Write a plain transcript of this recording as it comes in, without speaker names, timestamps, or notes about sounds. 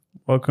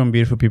Welcome,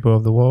 beautiful people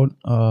of the world.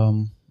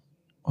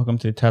 Welcome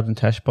to the Tabs and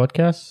Tash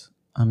podcast.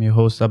 I'm your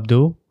host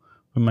Abdul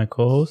with my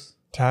co-host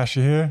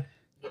Tashi here.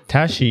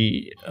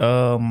 Tashi.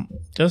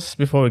 Just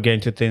before we get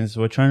into things,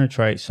 we're trying to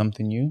try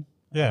something new.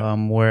 Yeah.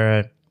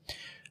 Where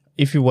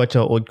if you watch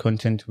our old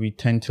content, we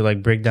tend to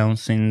like break down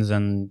scenes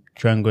and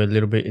try and go a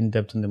little bit in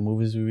depth on the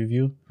movies we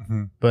review.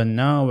 Mm-hmm. But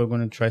now we're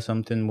going to try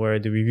something where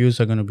the reviews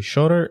are going to be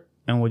shorter,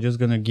 and we're just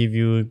going to give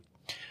you.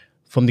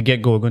 From the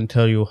get-go, we're going to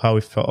tell you how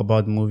we felt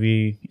about the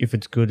movie, if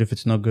it's good, if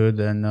it's not good.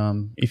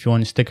 And if you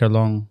want to stick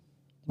along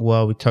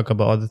while we talk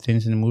about other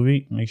things in the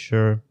movie, make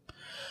sure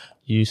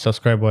you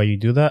subscribe while you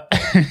do that.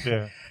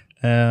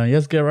 Yeah.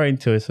 Let's get right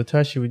into it. So,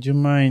 Tashi, would you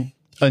mind...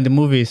 Oh, in the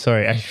movie,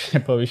 sorry, I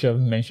probably should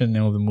have mentioned the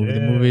name of the movie. Yeah.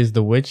 The movie is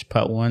The Witch,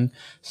 Part 1,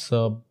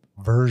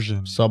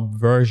 Subversion.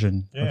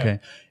 Yeah.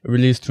 Okay.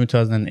 Released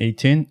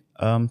 2018.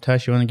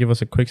 Tashi, you want to give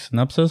us a quick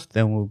synopsis?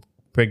 Then we'll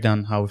break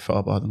down how we felt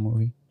about the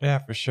movie. Yeah,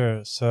 for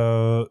sure.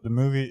 So the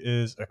movie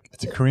it's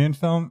a Korean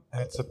film.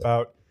 And it's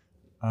about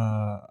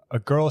a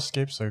girl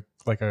escapes a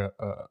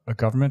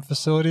government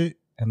facility,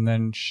 and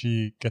then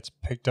she gets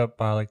picked up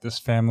by like this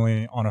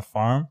family on a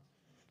farm.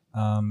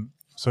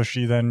 So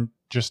she then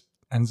just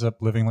ends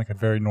up living like a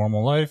very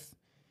normal life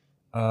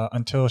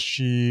until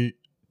she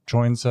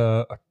joins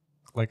a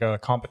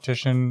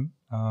competition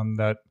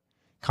that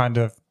kind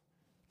of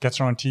gets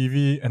her on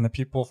TV, and the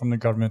people from the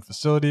government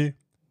facility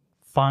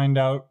find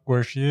out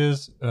where she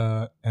is,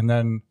 and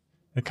then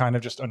it kind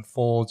of just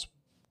unfolds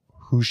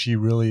who she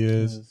really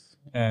is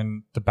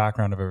and the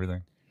background of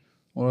everything.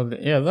 Well,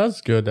 yeah,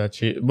 that's good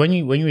actually. When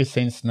you were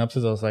saying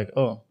synopsis, I was like,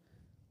 oh,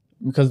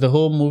 because the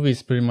whole movie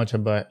is pretty much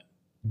about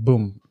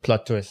boom,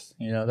 plot twist.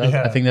 You know,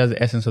 I think that's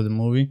the essence of the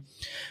movie.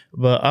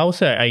 But I would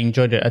say I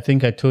enjoyed it. I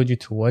think I told you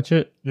to watch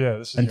it.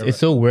 Yeah, it's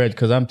so weird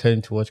because I'm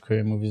tending to watch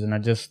Korean movies, and I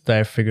just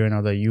started figuring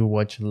out that you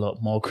watch a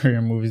lot more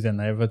Korean movies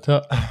than I ever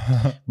thought.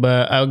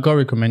 But I got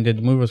recommended.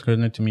 The movie was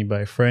recommended to me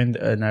by a friend,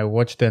 and I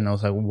watched it, and I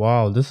was like,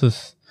 wow, this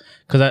is...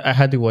 Because I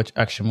had to watch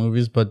action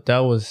movies, but that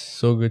was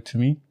so good to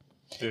me.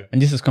 Yeah.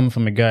 And this is coming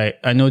from a guy.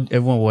 I know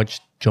everyone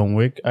watched John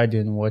Wick. I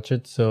didn't watch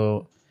it,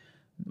 so...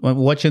 When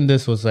watching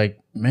this was like,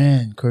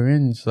 man,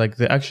 Koreans, like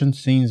the action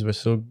scenes were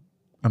so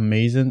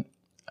amazing.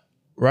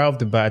 Right off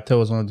the bat, I thought it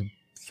was one of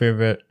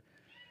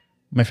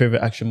my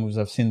favorite action movies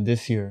I've seen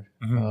this year.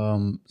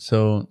 Mm-hmm.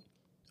 So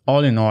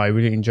all in all, I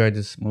really enjoyed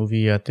this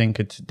movie. I think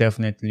it's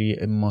definitely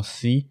a must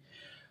see.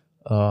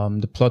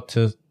 The plot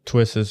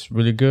twist is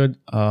really good.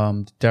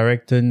 The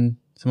directing,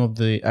 some of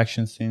the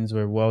action scenes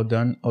were well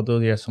done. Although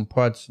there are some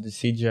parts, the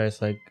CGI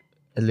is like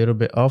a little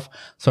bit off.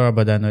 Sorry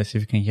about that noise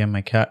if you can hear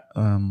my cat.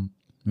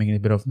 Making a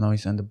bit of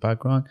noise in the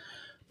background.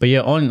 But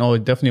yeah, all in all,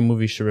 definitely a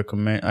movie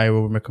I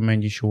will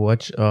recommend you should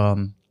watch.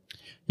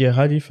 Yeah,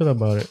 how do you feel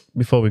about it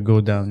before we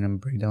go down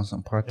and break down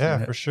some parts?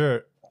 Yeah, for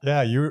sure. Yeah,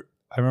 I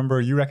remember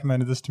you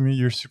recommended this to me.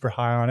 You're super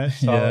high on it.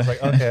 So I was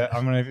like, okay,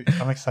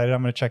 I'm excited.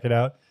 I'm gonna check it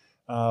out.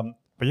 But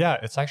yeah,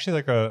 it's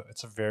actually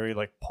it's a very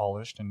like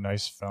polished and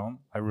nice film.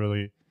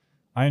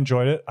 I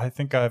enjoyed it. I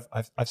think I've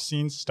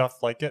seen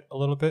stuff like it a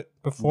little bit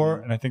before,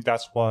 and I think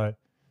that's why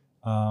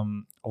a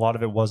lot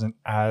of it wasn't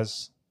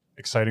as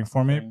exciting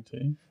for me.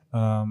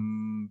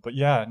 But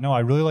yeah, no,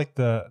 I really like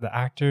the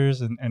actors,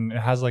 and it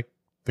has like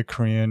the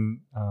Korean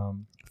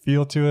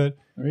feel to it,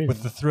 really?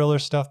 With the thriller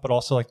stuff, but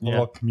also like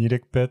little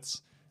comedic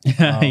bits.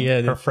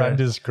 Her friend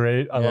is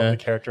great. I love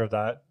the character of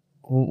that.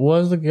 What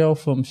was the girl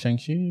from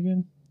Shang-Chi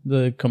again?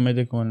 The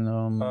comedic one,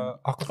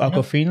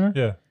 Awkwafina?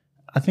 Yeah.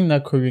 I think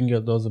that Korean girl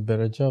does a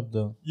better job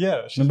though.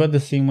 Yeah. Remember the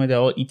scene where they're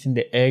all eating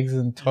the eggs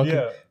and talking?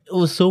 Yeah. It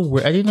was so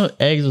weird. I didn't know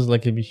eggs was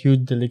like a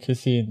huge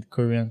delicacy in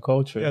Korean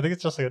culture. Yeah, I think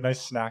it's just like a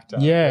nice snack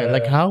time. Yeah,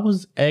 like how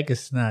was egg a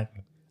snack?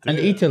 And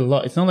they eat a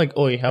lot. It's not like,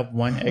 oh, you have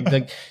one egg.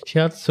 Like she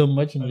had so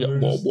much, and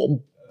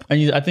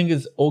I think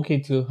it's okay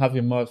to have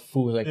your mouth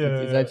full. Like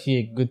it's actually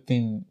a good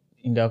thing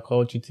in their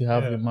culture to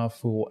have your mouth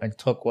full and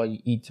talk while you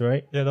eat,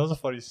 right? Yeah, that was a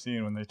funny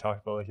scene when they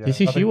talked about like. You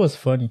see, she was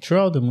funny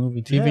throughout the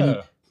movie.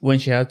 Even when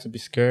she had to be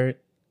scared,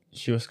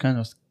 she was kind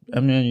of. I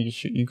mean,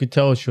 you could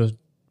tell she was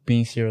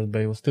being serious,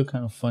 but it was still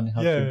kind of funny.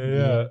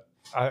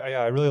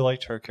 I really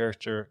liked her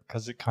character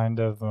because it kind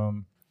of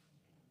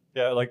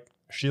like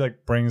she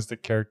like brings the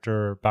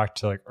character back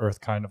to like Earth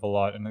kind of a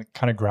lot, and it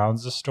kind of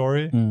grounds the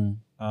story.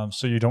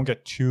 So you don't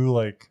get too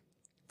like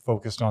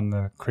focused on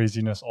the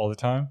craziness all the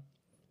time.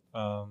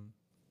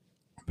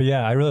 But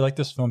yeah, I really like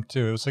this film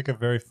too. It was like a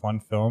very fun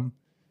film.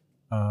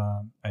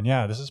 And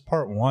yeah, this is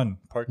part 1.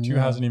 Part 2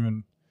 hasn't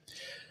even.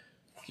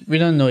 We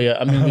don't know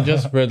yet. I mean, we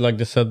just read like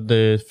they said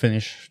they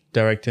finished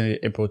directing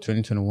April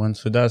 2021,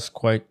 so that's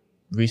quite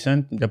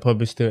recent. They're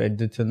probably still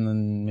editing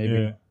and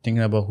maybe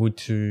thinking about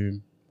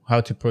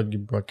how to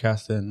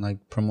broadcast it and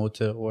like promote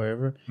it or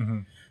whatever.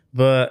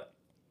 But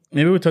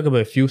maybe we'll talk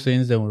about a few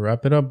things, then we'll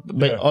wrap it up.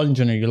 But all in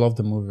general, you love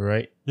the movie,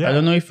 right? Yeah. I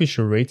don't know if we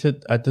should rate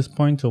it at this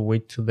point or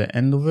wait till the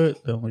end of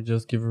it. Then we'll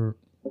just give a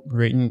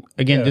rating.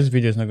 Again, this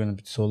video is not going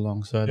to be so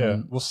long, so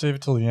we'll save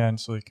it till the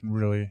end so you can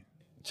really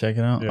check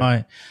it out. All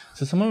right.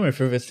 So some of my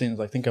favorite scenes,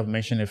 I think I've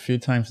mentioned a few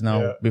times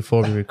now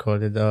before we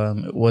recorded,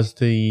 was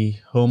the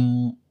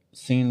home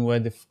scene where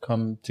they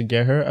come to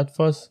get her at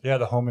first. Yeah,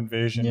 the home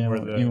invasion. Yeah,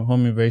 where in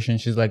home invasion.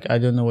 She's like, I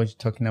don't know what you're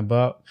talking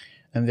about.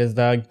 And there's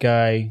that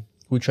guy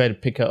who tried to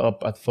pick her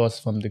up at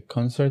first from the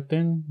concert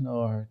thing,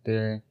 or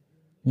the,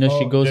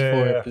 she goes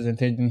for a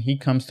presentation. He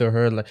comes to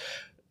her like,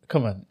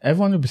 come on,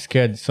 everyone would be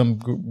scared. Some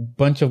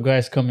bunch of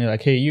guys come in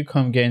like, hey, you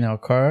come get in our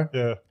car.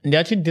 Yeah. And they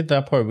actually did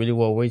that part really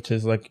well, which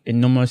is like a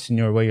normal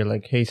scenario where you're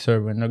like, hey, sir,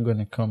 we're not going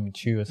to come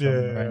with you or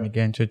something, right? And you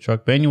get into a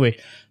truck. But anyway,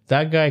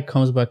 that guy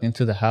comes back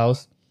into the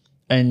house.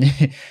 And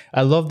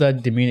I love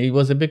that demeanor. It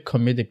was a bit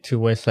comedic too,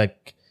 where it's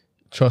like,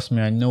 trust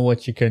me, I know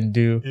what you can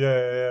do.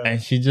 Yeah.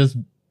 And she just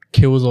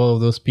kills all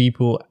of those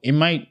people. It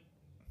might,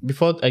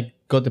 before I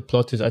got the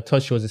plot twist, I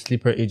thought she was a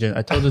sleeper agent.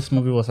 I thought this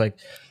movie was like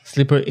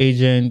sleeper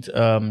agent,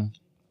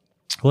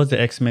 what's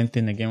the X-Men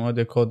thing again? What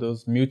do they call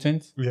those?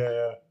 Mutants?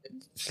 Yeah.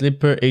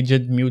 Sleeper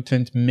agent,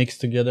 mutant, mixed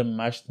together,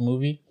 mashed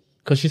movie.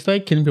 Because she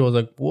started killing people. I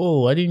was like,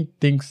 whoa, I didn't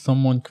think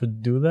someone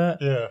could do that.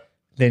 Yeah.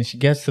 Then she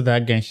gets to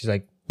that guy and she's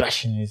like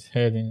bashing his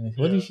head. And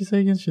what did she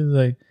say again? She's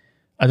like,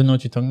 I don't know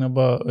what you're talking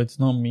about. It's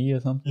not me or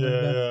something like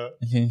that. Yeah.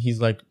 And then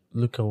he's like,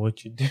 look at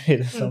what you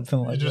did or something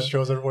like that. He just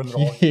shows everyone they're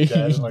all dead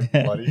and like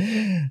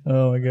bloody.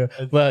 Oh my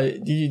God.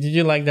 But did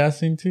you like that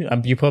scene too?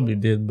 You probably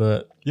did,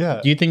 but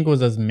yeah. Do you think it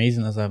was as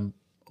amazing as am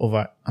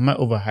I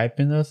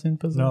overhyping that scene?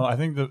 No, I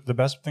think the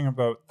best thing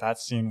about that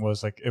scene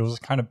was like it was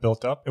kind of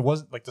built up. It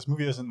wasn't like this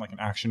movie isn't like an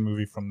action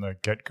movie from the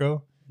get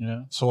go.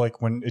 Yeah. So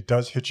like when it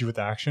does hit you with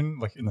action,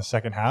 like in the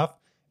second half,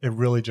 it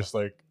really just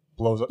like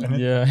blows up.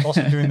 And it's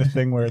also doing the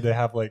thing where they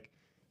have like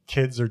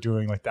kids are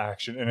doing like the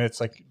action, and it's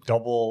like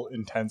double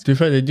intense. To be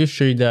fair, they do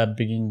show you that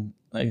beginning.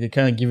 Like they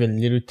kind of give you a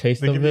little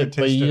taste of it,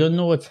 but you don't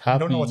know what's happening. You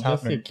don't know what's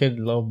happening. Just a kid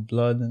love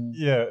blood and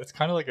it's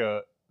kind of like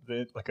a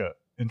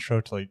intro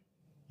to like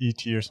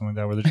E.T. or something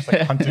like that, where they're just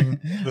like hunting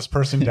this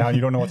person down.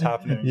 You don't know what's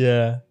happening.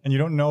 Yeah. And you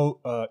don't know,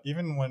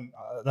 even when,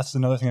 that's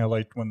another thing I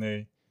liked when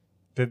they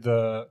did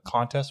the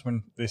contest,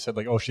 when they said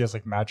like, oh, she has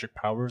like magic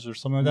powers or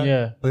something like that.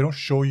 Yeah. But they don't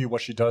show you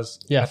what she does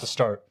at the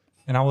start.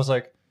 And I was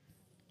like,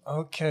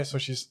 okay, so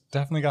she's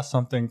definitely got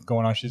something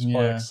going on. She's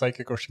probably like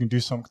psychic or she can do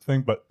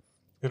something, but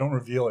they don't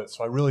reveal it.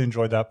 So I really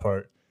enjoyed that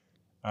part.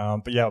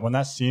 But yeah, when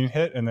that scene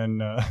hit and then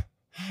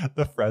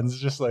the friend's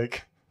just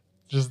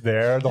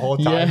there the whole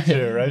time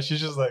too, right?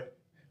 She's just like,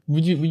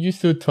 Would you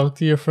still talk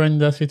to your friend in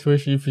that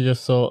situation if you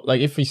just saw,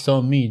 like, if you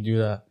saw me do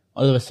that,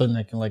 all of a sudden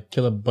I can like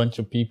kill a bunch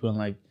of people and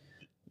like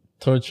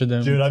torture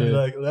them? Dude, I'd be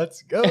like,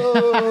 let's go.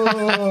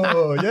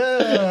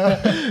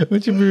 Yeah.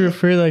 Would you be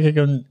afraid like I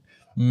can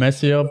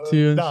mess you up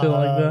too and shit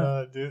like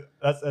that? Dude.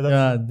 That's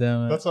God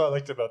damn it. That's what I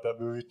liked about that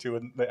movie too,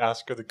 when they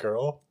ask her, the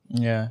girl.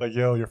 Yeah. Like,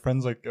 yo, your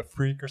friend's like a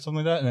freak or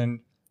something like that.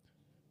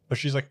 But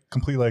she's like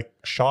completely like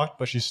shocked,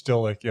 but she's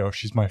still like, yo,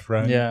 she's my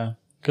friend. Yeah.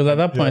 Because at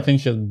that point, I think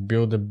she has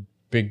built a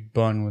big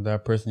bond with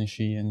that person.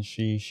 She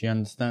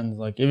understands,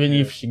 like, even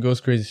if she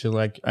goes crazy, she's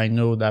like, I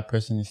know that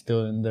person is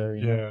still in there.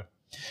 You know?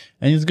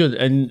 And it's good.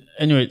 And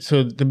anyway,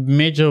 so the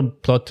major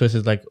plot twist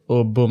is like,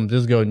 oh, boom,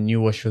 this girl knew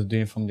what she was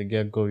doing from the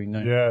get go. You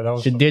know, that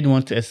was. She did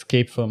want to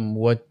escape from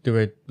what they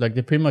were like.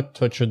 They pretty much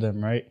tortured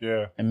them, right?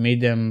 Yeah, and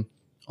made them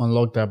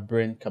unlock their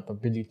brain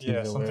capabilities.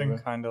 Yeah, something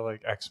kind of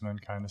like X-Men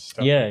kind of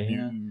stuff. Yeah,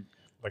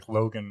 like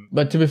Logan.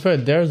 But to be fair,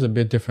 theirs a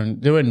bit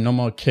different. They were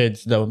normal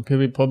kids that were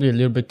probably a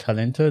little bit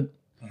talented.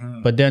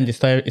 But then they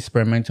started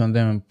experimenting on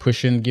them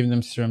and giving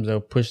them serums that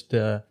would push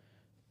the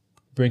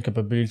brain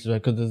capabilities.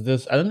 Because there's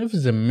this, I don't know if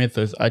it's a myth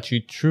or it's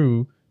actually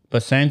true,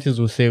 but scientists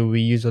will say we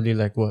usually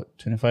like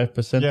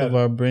 25% of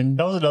our brain.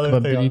 That was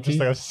another thing. I'm just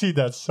like, I've seen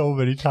that so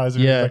many times.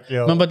 Yeah, like,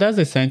 no, but that's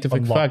a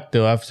scientific fact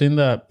though. I've seen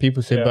that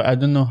people say, but I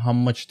don't know how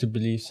much to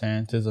believe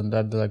scientists on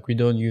that. They're like, we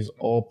don't use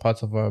all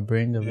parts of our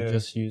brain, that we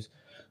just use.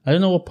 I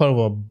don't know what part of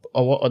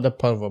what other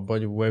part of our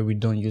body where we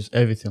don't use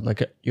everything.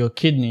 Like your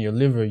kidney, your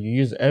liver, you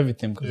use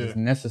everything because it's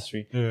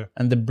necessary. Yeah.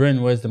 And the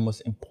brain, where is the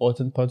most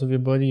important part of your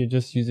body, you're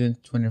just using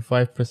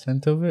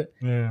 25% of it.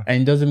 Yeah.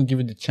 And it doesn't give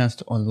you the chance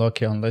to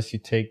unlock it unless you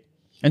take.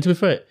 And to be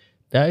fair,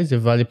 that is a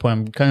valid point.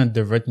 I'm kind of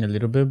diverting a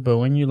little bit, but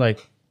when you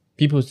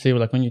people say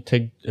like when you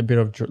take a bit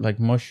of like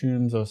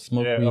mushrooms or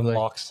smoke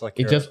weed,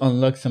 it just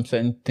unlocks some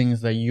certain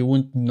things that you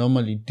wouldn't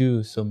normally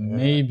do. So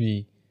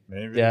maybe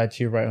they're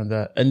actually right on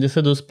that. And they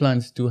said those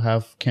plants do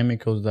have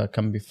chemicals that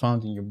can be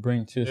found in your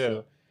brain too.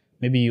 So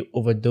maybe you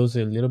overdose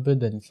it a little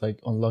bit, then it's like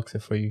unlocks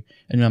it for you.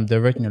 And I'm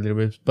directing a little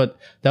bit. But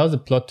that was a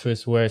plot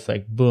twist where it's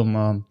like,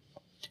 boom,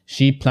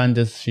 she planned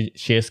this,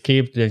 she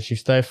escaped, then she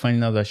started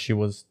finding out that she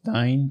was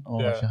dying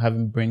or she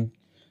having brain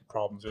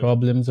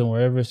problems and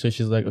whatever. So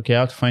she's like, okay,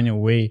 I have to find a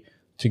way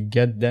to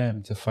get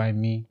them to find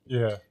me.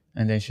 Yeah.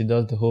 And then she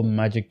does the whole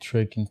magic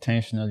trick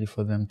intentionally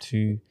for them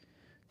to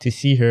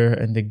see her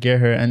and they get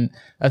her. And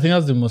I think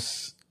that's the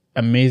most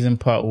amazing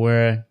part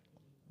where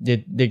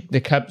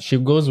she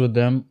goes with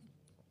them,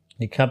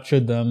 they capture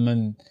them,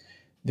 and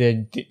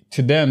they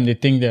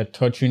think they're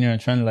torturing her and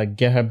trying to like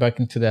get her back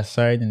into their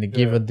side, and they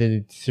give her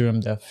the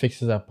serum that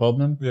fixes that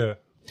problem. Yeah.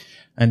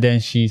 And then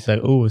she's like,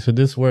 oh, so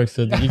this works.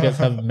 So you guys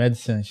have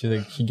medicine. She's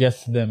like, she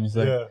gets to them. It's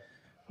like,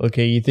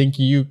 okay, you think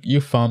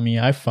you found me,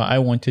 I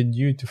wanted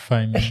you to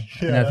find me.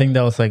 And I think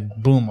that was like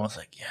boom. I was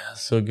like, yeah,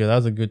 that's so good. That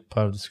was a good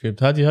part of the script.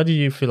 How do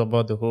you feel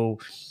about the whole?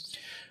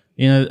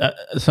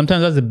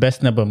 Sometimes that's the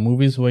best thing about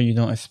movies where you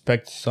don't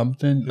expect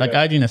something. Like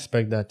I didn't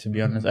expect that, to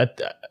be honest.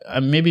 I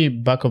maybe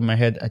back of my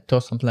head I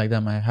thought something like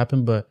that might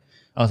happen, but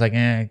I was like,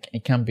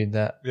 it can't be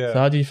that. Yeah. So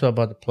how do you feel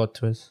about the plot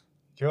twist?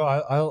 Yo,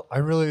 I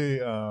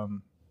really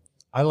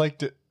I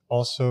liked it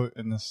also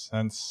in the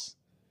sense,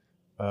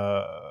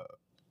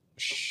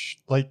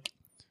 like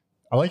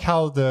I like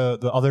how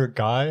the other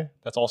guy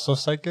that's also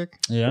psychic,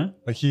 Yeah.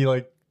 like he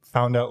like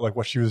found out like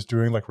what she was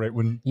doing like right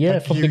when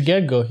From the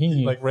get go, he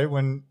knew. like right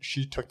when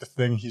she took the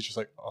thing, he's just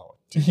like, oh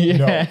dude, Yeah.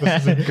 no,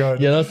 this isn't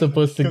good. You're not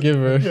supposed to give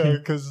her. Yeah,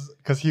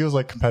 because he was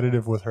like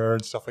competitive with her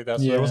and stuff like that.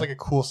 So Yeah. there was like a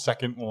cool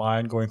second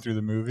line going through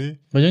the movie.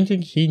 But don't you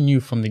think he knew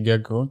from the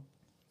get go?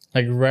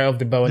 Like right off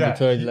the bat when Yeah, he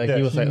told her, like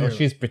he was he like, knew. "Oh,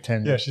 she's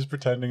pretending." Yeah, she's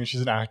pretending and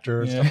she's an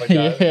actor and Yeah. stuff like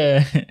that.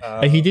 Yeah.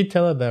 Like, he did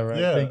tell her that, right? I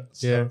Yeah, think.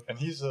 so,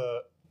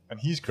 and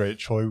he's great.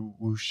 Choi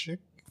Woo-shik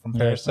from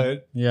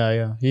Parasite.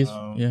 Yeah. He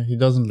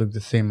doesn't look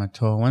the same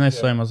at all. When I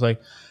saw him, I was like,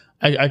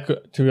 I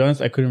could, to be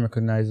honest, I couldn't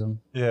recognize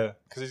him. Yeah,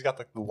 because he's got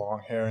like the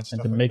long hair and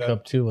stuff. And the like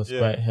makeup that. too was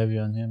quite heavy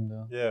on him,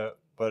 though. Yeah,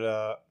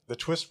 but the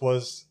twist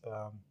was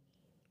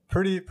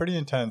pretty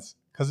intense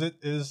because it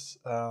is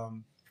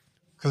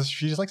because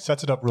she just like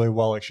sets it up really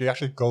well. Like she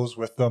actually goes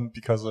with them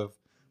because of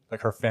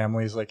like her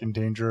family's like in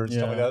danger and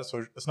stuff like that.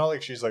 So it's not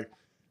like she's like,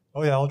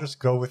 oh yeah, I'll just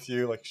go with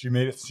you. Like she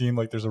made it seem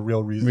like there's a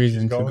real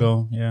reason to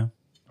go. Yeah.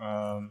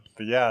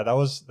 But yeah, that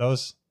was,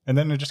 and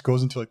then it just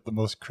goes into like the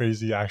most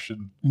crazy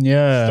action.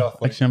 Yeah,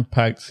 stuff, like,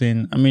 action-packed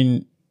scene. I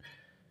mean,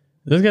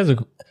 those guys are.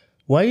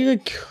 Why are you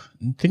like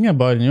thinking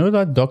about it? You know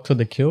that doctor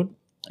they killed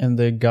in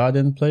the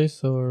garden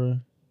place, or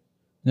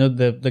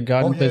the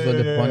garden place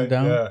where they burned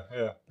down.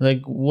 Yeah.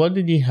 Like, what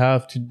did he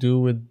have to do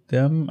with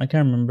them? I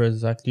can't remember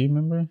exactly. Do you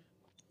remember?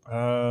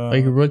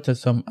 Like he wrote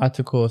some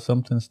article or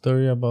something,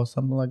 story about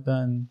something like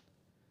that, and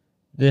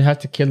they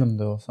had to kill him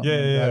though. Something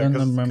like that. I don't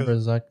remember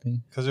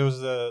exactly. Because it was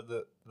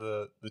the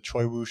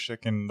Choi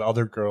Woo-shik and the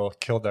other girl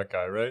killed that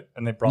guy, right?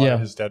 And they brought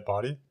his dead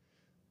body.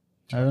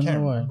 I don't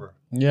know why. Remember.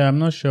 Yeah, I'm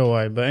not sure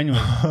why, but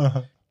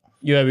anyway,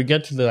 we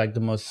get to the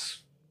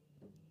most.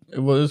 It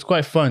was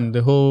quite fun.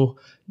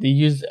 They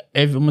use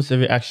almost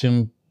every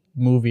action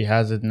movie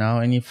has it now.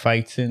 Any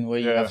fight scene where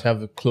you have to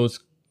have a close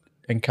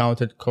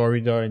encountered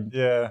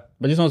corridor,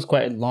 but this one's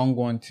quite a long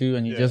one too,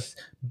 and you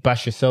just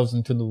bash yourselves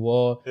into the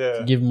wall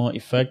to give more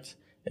effect.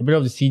 A bit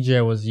of the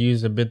CGI was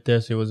used a bit there,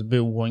 so it was a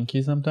bit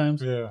wonky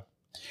sometimes. Yeah.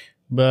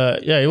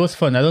 But yeah, it was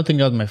fun. I don't think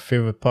that was my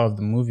favorite part of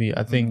the movie.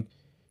 I think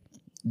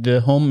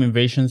the home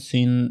invasion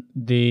scene,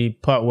 the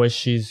part where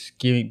she's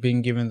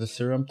being given the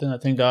serum thing, I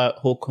think that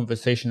whole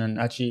conversation, and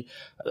actually,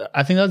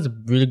 I think that's a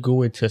really good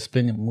way to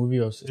explain the movie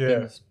or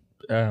explain this,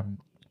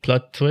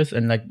 plot twist,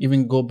 and like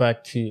even go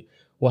back to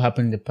what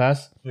happened in the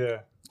past.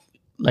 Yeah.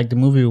 Like the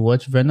movie we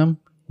watched, Venom,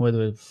 where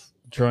they're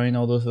drawing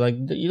all those, like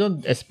you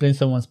don't explain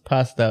someone's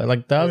past that.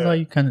 Like that's how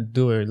you kind of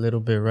do it a little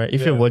bit, right?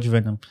 If you watch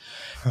Venom,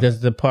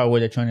 there's the part where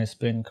they're trying to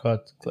explain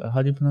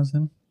how do you pronounce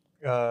him?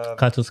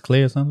 Katos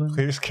Clay or something?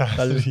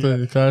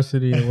 Cletus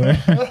Cassidy.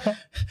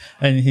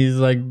 And he's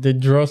like, they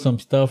draw some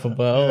stuff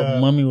about,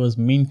 mommy was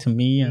mean to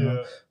me. And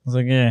I was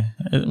like,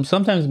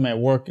 sometimes it might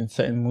work in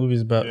certain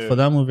movies, but for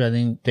that movie, I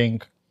didn't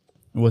think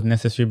it was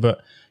necessary.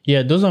 But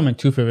yeah, those are my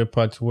two favorite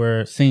parts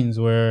scenes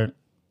where,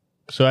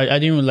 so I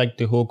didn't even like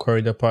the whole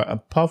corridor part,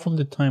 apart from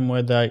the time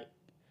where that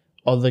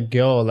other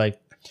girl, like,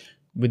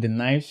 with the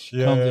knife,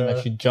 she comes in,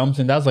 like she jumps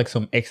in. That's like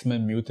some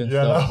X-Men mutant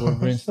stuff,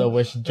 Wolverine stuff,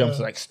 where she jumps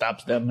and like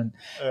stabs them,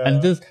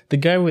 and the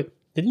guy with,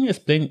 they didn't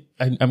explain.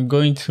 I'm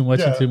going too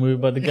much into the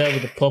movie, but the guy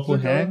with the purple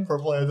hand,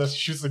 that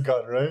shoots the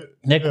gun, right?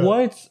 Like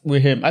what's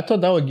with him? I thought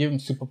that would give him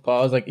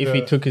superpowers. Like if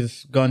he took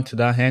his gun to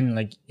that hand,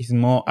 like he's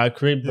more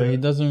accurate, but he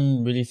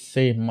doesn't really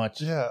say much.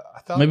 Yeah,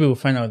 I thought maybe we'll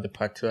find out in the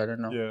part 2. I don't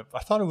know. Yeah,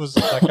 I thought it was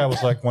that guy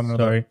was like one of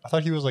the. I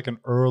thought he was like an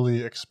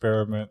early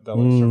experiment that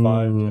like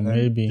survived. And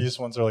maybe these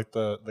ones are like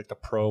the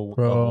pro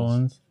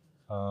ones.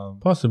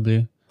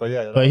 Possibly.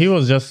 But he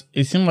was just,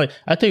 it seemed like,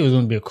 I thought he was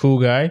going to be a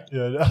cool guy.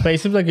 Yeah. But it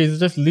seems like he's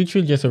just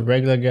literally just a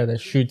regular guy that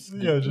shoots.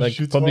 Like,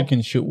 shoots probably well.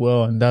 can shoot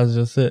well, and that's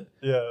just it.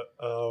 Yeah.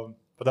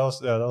 But that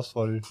was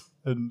funny.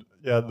 And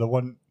the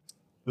one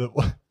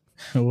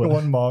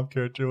mom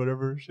character,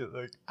 whatever, she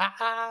like,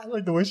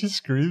 like the way she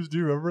screams. Do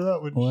you remember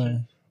that?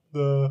 When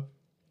the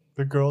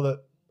girl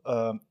that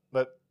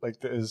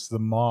is the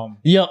mom.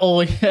 Yeah,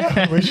 when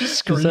she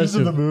screams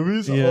in the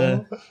movies.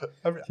 Yeah.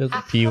 Just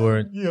a P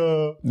word.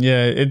 Yeah.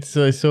 Yeah, it's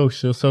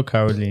so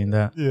cowardly in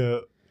that. Yeah.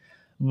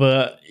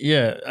 But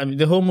yeah, I mean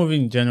the whole movie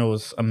in general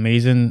was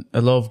amazing.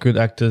 A lot of good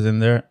actors in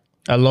there.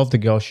 I love the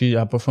girl.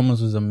 Her performance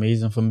was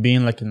amazing. From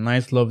being like a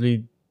nice,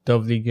 lovely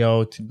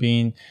girl to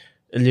being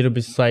a little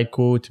bit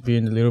psycho to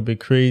being a little bit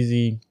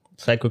crazy.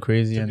 Psycho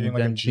crazy, to and being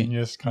like then a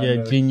genius kind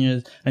of.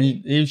 Genius,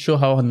 and it show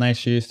how nice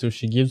she is too.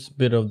 She gives a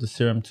bit of the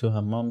serum to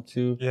her mom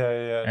too.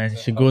 And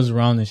she goes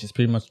around and she's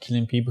pretty much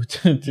killing people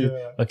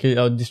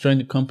to destroying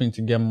the company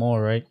to get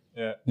more, right?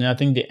 Yeah. I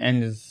think the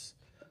end is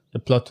the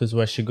plot is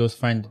where she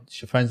finds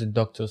the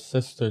doctor's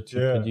sister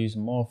to produce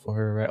more for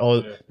her, right?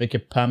 Or make a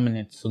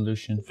permanent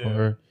solution for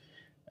her.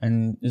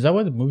 And is that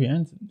why the movie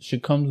ends? She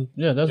comes,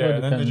 that's why.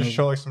 And then they just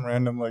show like some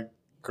random like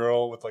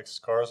girl with like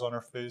scars on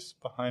her face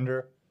behind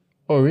her.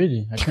 Oh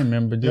really? I can't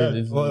remember,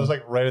 dude. Well, it was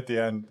like right at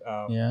the end.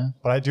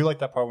 But I do like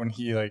that part when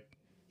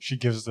she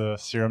gives the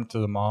serum to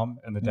the mom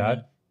and the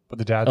dad. But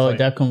the dad's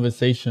that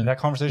conversation. That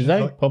conversation. Is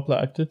that like popular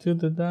actor too,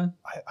 the dad?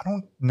 I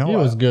don't know. He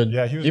was good.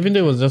 Yeah, he was. Even though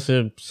it was just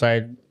a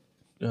side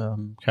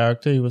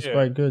character, he was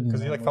quite good.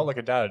 Because he like felt like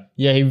a dad.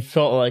 Yeah, he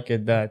felt like a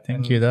dad.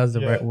 Thank you. That's the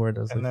right word.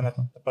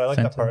 But I like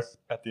that part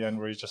at the end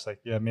where he's just like,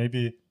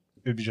 maybe it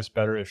would be just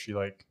better if she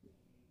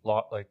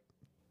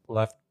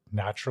left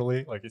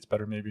naturally. Like it's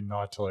better maybe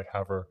not to like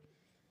have her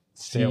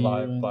stay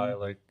alive by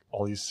like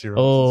all these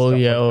serums.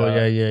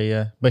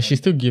 Yeah. But she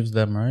still gives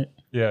them, right?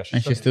 Yeah, I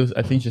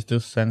think she still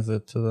sends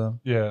it to them.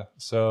 Yeah,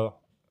 so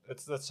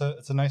it's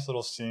a nice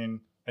little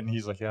scene, and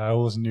he's like, I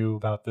always knew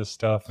about this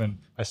stuff, and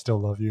I still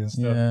love you and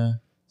stuff. Yeah.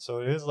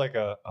 So it is like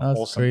a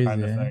wholesome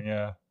kind of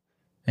thing,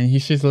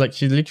 And she's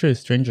literally a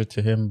stranger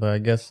to him, but I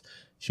guess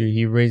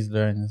he raised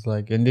her, and it's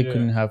like, and they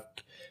couldn't have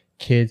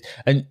kids,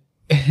 and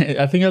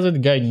I think that's what the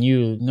guy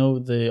knew.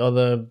 The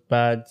other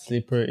bad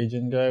sleeper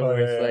agent guy,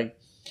 where it's like,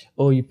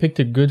 oh, you picked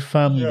a good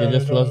family. They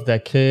just lost their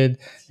kid,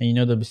 and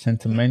they'll be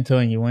sentimental.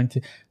 And you went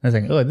to. I was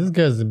like, oh, this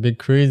guy's a bit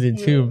crazy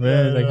too,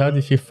 man. Like, how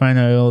did she find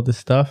out all this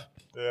stuff?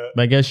 Yeah.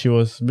 But I guess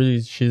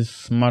she's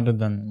smarter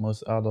than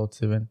most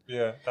adults even.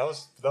 Yeah, that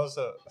was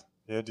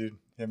dude.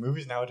 Yeah,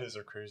 movies nowadays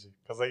are crazy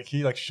because like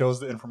he like shows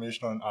the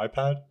information on an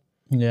iPad.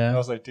 Yeah. And I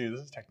was like, dude,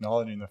 this is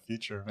technology in the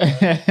future,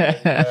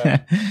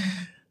 man.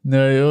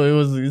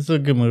 No, it's a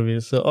good movie.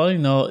 So all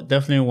in all,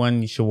 definitely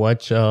one you should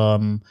watch.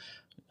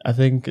 I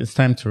think it's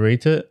time to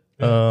rate it.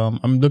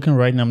 I'm looking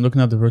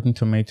at the Rotten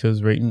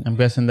Tomatoes rating. I'm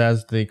guessing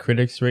that's the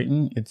critics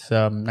rating. It's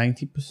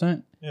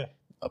 90%. Yeah.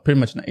 Pretty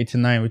much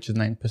 89, which is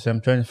 9%.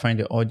 I'm trying to find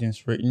the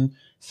audience rating.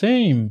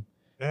 Same.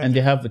 Yeah, and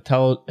they have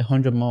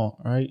 100 more,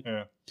 right?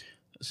 Yeah.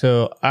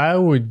 So I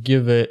would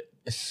give it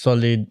a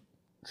solid,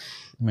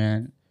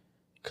 man,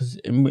 because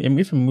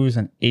if a movie is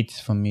an 8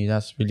 for me,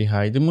 that's really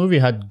high. The movie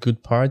had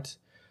good parts.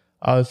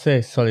 I would say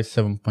a solid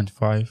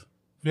 7.5.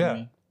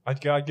 Yeah. I'd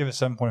give it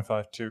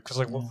 7.5 too, because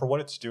for what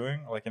it's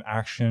doing, like an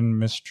action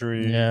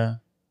mystery. Yeah.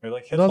 It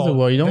like you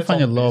don't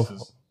find a lot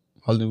of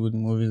Hollywood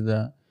movies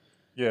that.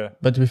 Yeah.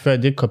 But to be fair, I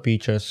did copy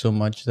each other so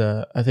much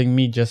that I think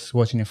me just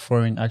watching a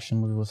foreign action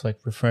movie was like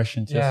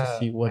refreshing to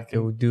see what they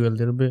would do a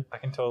little bit. I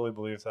can totally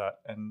believe that,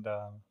 and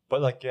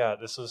but like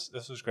this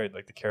was great.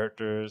 Like the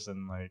characters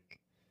and like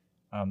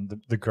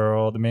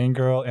the main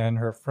girl and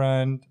her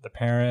friend, the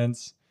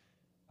parents,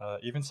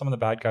 even some of the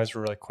bad guys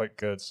were like quite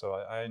good. So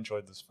I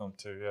enjoyed this film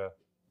too. Yeah.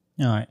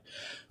 All right.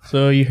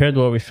 So you heard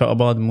what we felt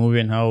about the movie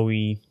and how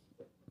we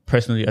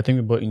personally, I think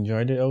we both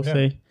enjoyed it, I would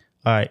say.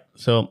 All right.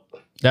 So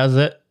that's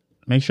it.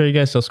 Make sure you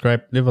guys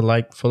subscribe, leave a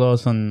like, follow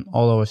us on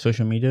all our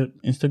social media.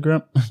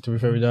 Instagram, to be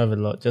fair, we don't have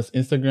a lot. Just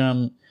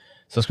Instagram,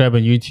 subscribe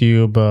on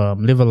YouTube,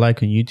 leave a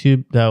like on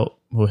YouTube. That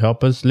will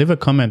help us. Leave a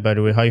comment, by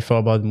the way, how you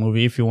felt about the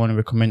movie. If you want to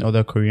recommend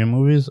other Korean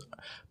movies.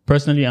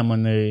 Personally, I'm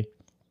on a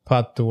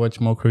path to watch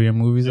more Korean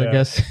movies, I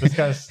guess. This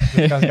guy's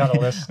got a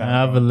list now. I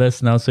have a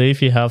list now. So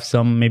if you have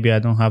some, maybe I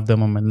don't have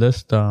them on my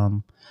list,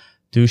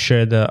 do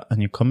share that in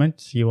your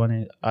comments. You want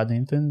to add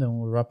anything, then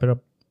we'll wrap it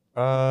up.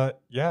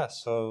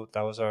 So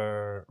that was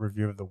our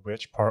review of The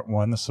Witch Part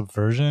 1, The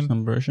Subversion.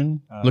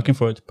 Looking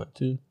forward to Part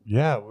 2.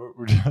 Yeah,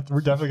 we're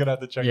definitely gonna have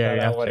to check that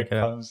out when it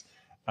comes.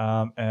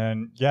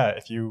 And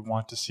if you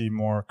want to see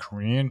more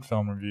Korean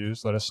film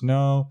reviews, let us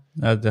know.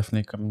 That's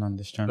definitely coming on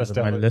this channel. That's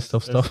my list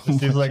of stuff. It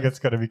seems like it's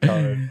gonna be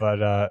coming,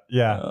 but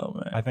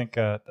I think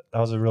that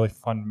was a really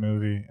fun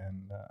movie,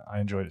 and I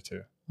enjoyed it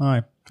too. All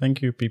right,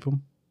 thank you, people.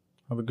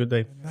 Have a good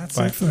day. That's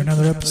it for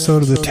another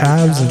episode of the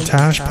Tabs and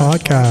Tash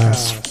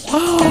podcast.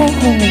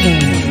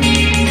 Wow.